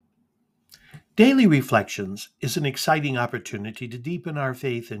Daily Reflections is an exciting opportunity to deepen our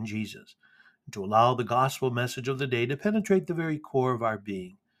faith in Jesus and to allow the gospel message of the day to penetrate the very core of our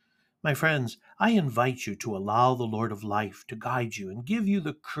being. My friends, I invite you to allow the Lord of life to guide you and give you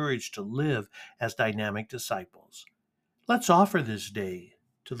the courage to live as dynamic disciples. Let's offer this day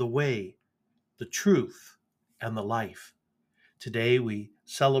to the way, the truth, and the life. Today we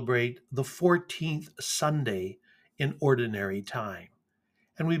celebrate the 14th Sunday in Ordinary Time.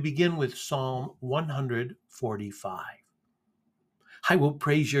 And we begin with Psalm 145. I will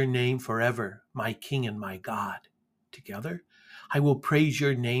praise your name forever, my King and my God. Together, I will praise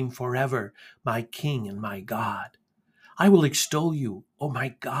your name forever, my King and my God. I will extol you, O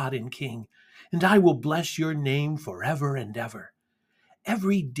my God and King, and I will bless your name forever and ever.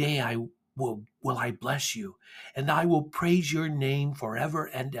 Every day will I bless you, and I will praise your name forever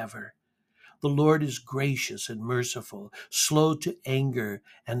and ever. The Lord is gracious and merciful, slow to anger,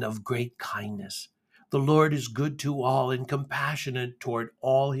 and of great kindness. The Lord is good to all and compassionate toward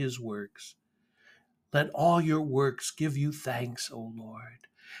all his works. Let all your works give you thanks, O Lord,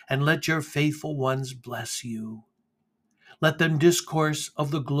 and let your faithful ones bless you. Let them discourse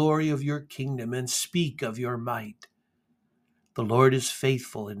of the glory of your kingdom and speak of your might. The Lord is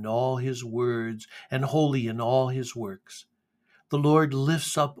faithful in all his words and holy in all his works. The Lord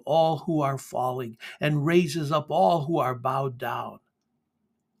lifts up all who are falling and raises up all who are bowed down.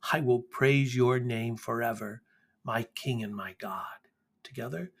 I will praise your name forever, my King and my God.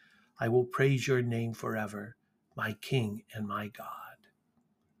 Together, I will praise your name forever, my King and my God.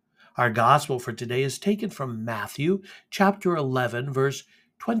 Our gospel for today is taken from Matthew chapter 11, verse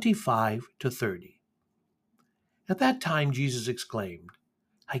 25 to 30. At that time, Jesus exclaimed,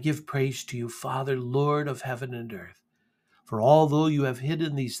 I give praise to you, Father, Lord of heaven and earth. For although you have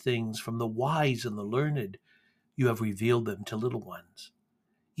hidden these things from the wise and the learned, you have revealed them to little ones.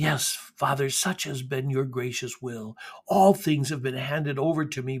 Yes, Father, such has been your gracious will. All things have been handed over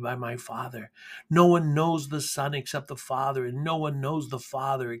to me by my Father. No one knows the Son except the Father, and no one knows the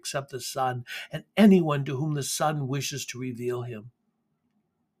Father except the Son, and anyone to whom the Son wishes to reveal him.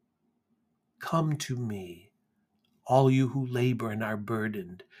 Come to me, all you who labor and are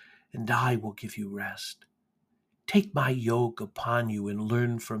burdened, and I will give you rest. Take my yoke upon you and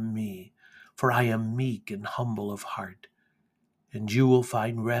learn from me, for I am meek and humble of heart, and you will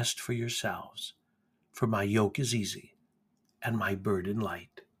find rest for yourselves, for my yoke is easy and my burden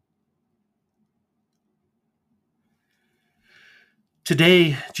light.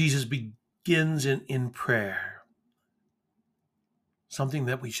 Today, Jesus begins in prayer, something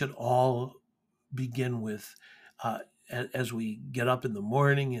that we should all begin with as we get up in the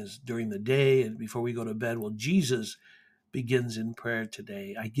morning, as during the day, and before we go to bed. Well, Jesus begins in prayer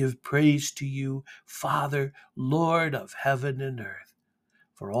today. I give praise to you, Father, Lord of heaven and earth.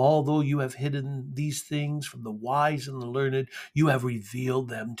 For although you have hidden these things from the wise and the learned, you have revealed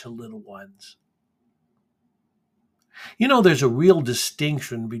them to little ones. You know, there's a real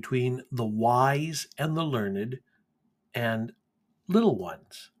distinction between the wise and the learned and little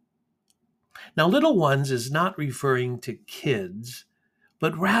ones. Now, little ones is not referring to kids,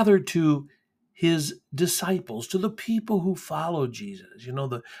 but rather to his disciples, to the people who follow Jesus. You know,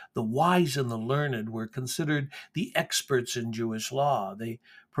 the wise and the learned were considered the experts in Jewish law. They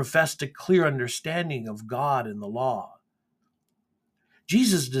professed a clear understanding of God and the law.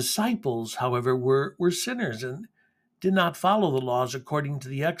 Jesus' disciples, however, were sinners and did not follow the laws according to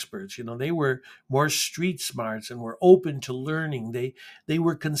the experts. You know, they were more street smarts and were open to learning. They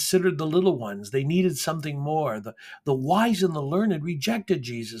were considered the little ones. They needed something more. The wise and the learned rejected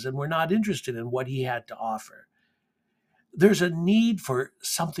Jesus and were not interested in what he had to offer. There's a need for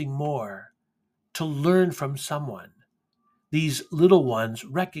something more, to learn from someone. These little ones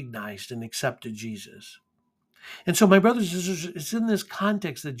recognized and accepted Jesus. And so, my brothers and sisters, it's in this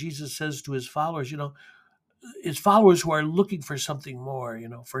context that Jesus says to his followers, his followers who are looking for something more,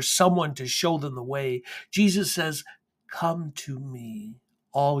 for someone to show them the way. Jesus says, come to me,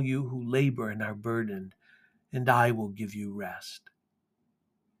 all you who labor and are burdened, and I will give you rest.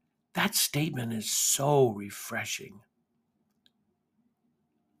 That statement is so refreshing.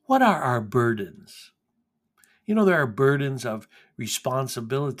 What are our burdens? There are burdens of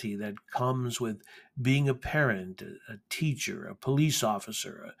responsibility that comes with being a parent, a teacher, a police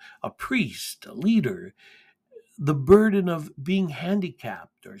officer, a priest, a leader. The burden of being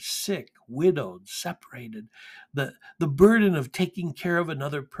handicapped or sick, widowed, separated, the burden of taking care of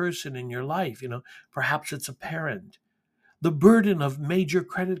another person in your life, perhaps it's a parent, the burden of major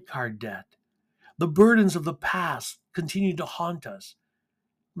credit card debt, the burdens of the past continue to haunt us.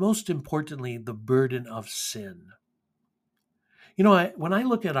 Most importantly, the burden of sin. When I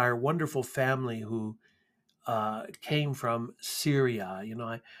look at our wonderful family who came from Syria,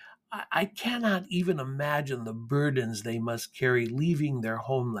 I cannot even imagine the burdens they must carry leaving their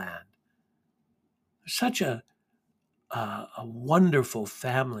homeland. Such a wonderful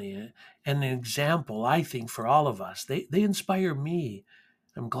family and an example, I think, for all of us. They inspire me.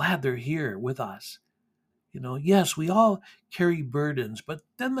 I'm glad they're here with us. Yes, we all carry burdens, but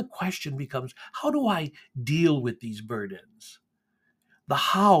then the question becomes, how do I deal with these burdens? The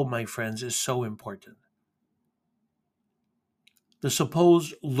how, my friends, is so important. The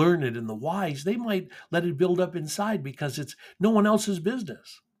supposed learned and the wise, they might let it build up inside because it's no one else's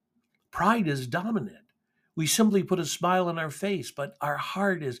business. Pride is dominant. We simply put a smile on our face, but our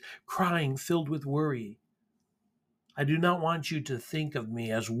heart is crying, filled with worry. I do not want you to think of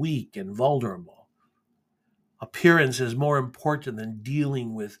me as weak and vulnerable. Appearance is more important than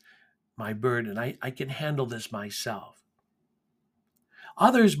dealing with my burden. I can handle this myself.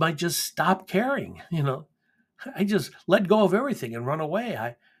 Others might just stop caring. I just let go of everything and run away.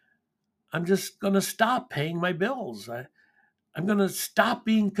 I'm just going to stop paying my bills. I'm going to stop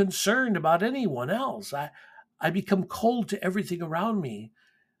being concerned about anyone else. I become cold to everything around me.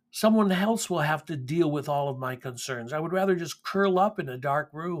 Someone else will have to deal with all of my concerns. I would rather just curl up in a dark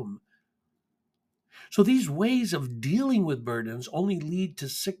room. So these ways of dealing with burdens only lead to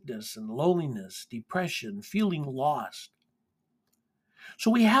sickness and loneliness, depression, feeling lost. So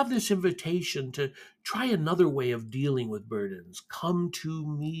we have this invitation to try another way of dealing with burdens. Come to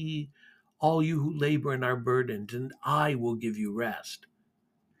me, all you who labor and are burdened, and I will give you rest.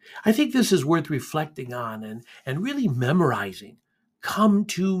 I think this is worth reflecting on and really memorizing. Come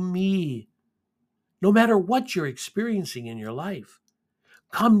to me, no matter what you're experiencing in your life.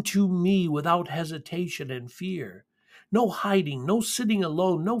 Come to me without hesitation and fear. No hiding, no sitting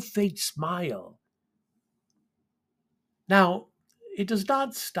alone, no fake smile. Now, it does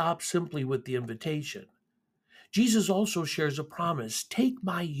not stop simply with the invitation. Jesus also shares a promise. Take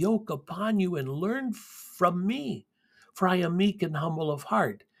my yoke upon you and learn from me, for I am meek and humble of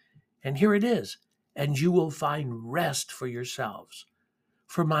heart. And here it is, and you will find rest for yourselves.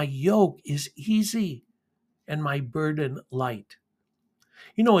 For my yoke is easy and my burden light.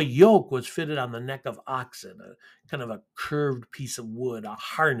 A yoke was fitted on the neck of oxen, a kind of a curved piece of wood, a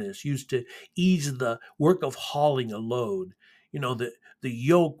harness used to ease the work of hauling a load. The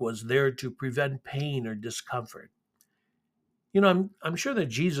yoke was there to prevent pain or discomfort. I'm sure that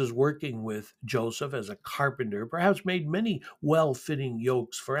Jesus, working with Joseph as a carpenter, perhaps made many well fitting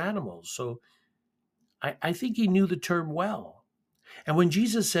yokes for animals. So I think he knew the term well. And when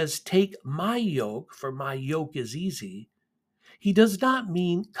Jesus says, take my yoke, for my yoke is easy, he does not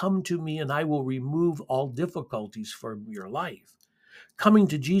mean come to me and I will remove all difficulties from your life. Coming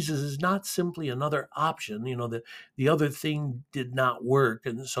to Jesus is not simply another option. The other thing did not work,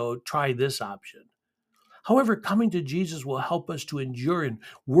 and so try this option. However, coming to Jesus will help us to endure and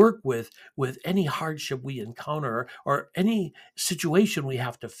work with any hardship we encounter or any situation we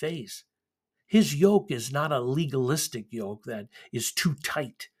have to face. His yoke is not a legalistic yoke that is too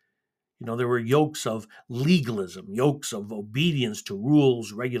tight. There were yokes of legalism, yokes of obedience to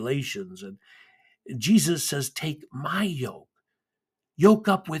rules, regulations. And Jesus says, take my yoke, yoke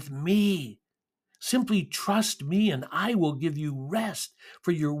up with me. Simply trust me, and I will give you rest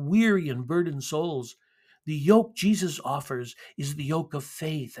for your weary and burdened souls. The yoke Jesus offers is the yoke of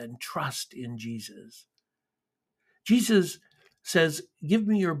faith and trust in Jesus. Jesus says, give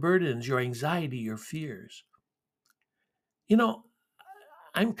me your burdens, your anxiety, your fears. You know,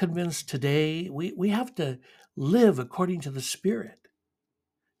 I'm convinced today we have to live according to the Spirit,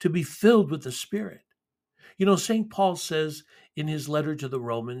 to be filled with the Spirit. St. Paul says in his letter to the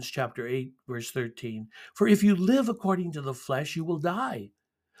Romans, chapter 8, verse 13, for if you live according to the flesh, you will die.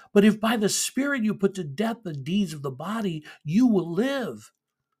 But if by the Spirit you put to death the deeds of the body, you will live.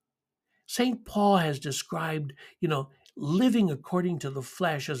 St. Paul has described, living according to the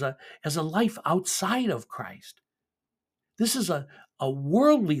flesh as a life outside of Christ. This is a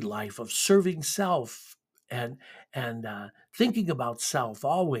worldly life of serving self and thinking about self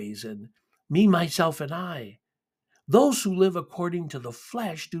always, and me, myself, and I. Those who live according to the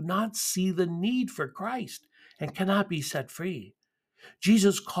flesh do not see the need for Christ and cannot be set free.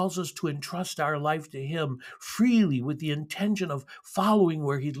 Jesus calls us to entrust our life to him freely with the intention of following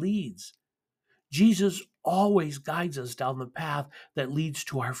where he leads. Jesus always guides us down the path that leads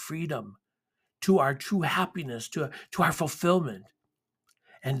to our freedom, to our true happiness, to our fulfillment.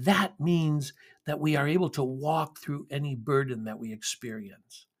 And that means that we are able to walk through any burden that we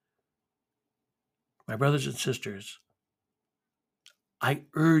experience. My brothers and sisters, I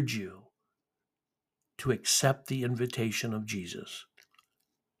urge you to accept the invitation of Jesus.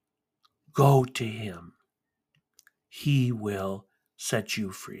 Go to him. He will set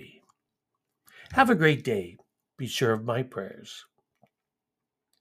you free. Have a great day. Be sure of my prayers.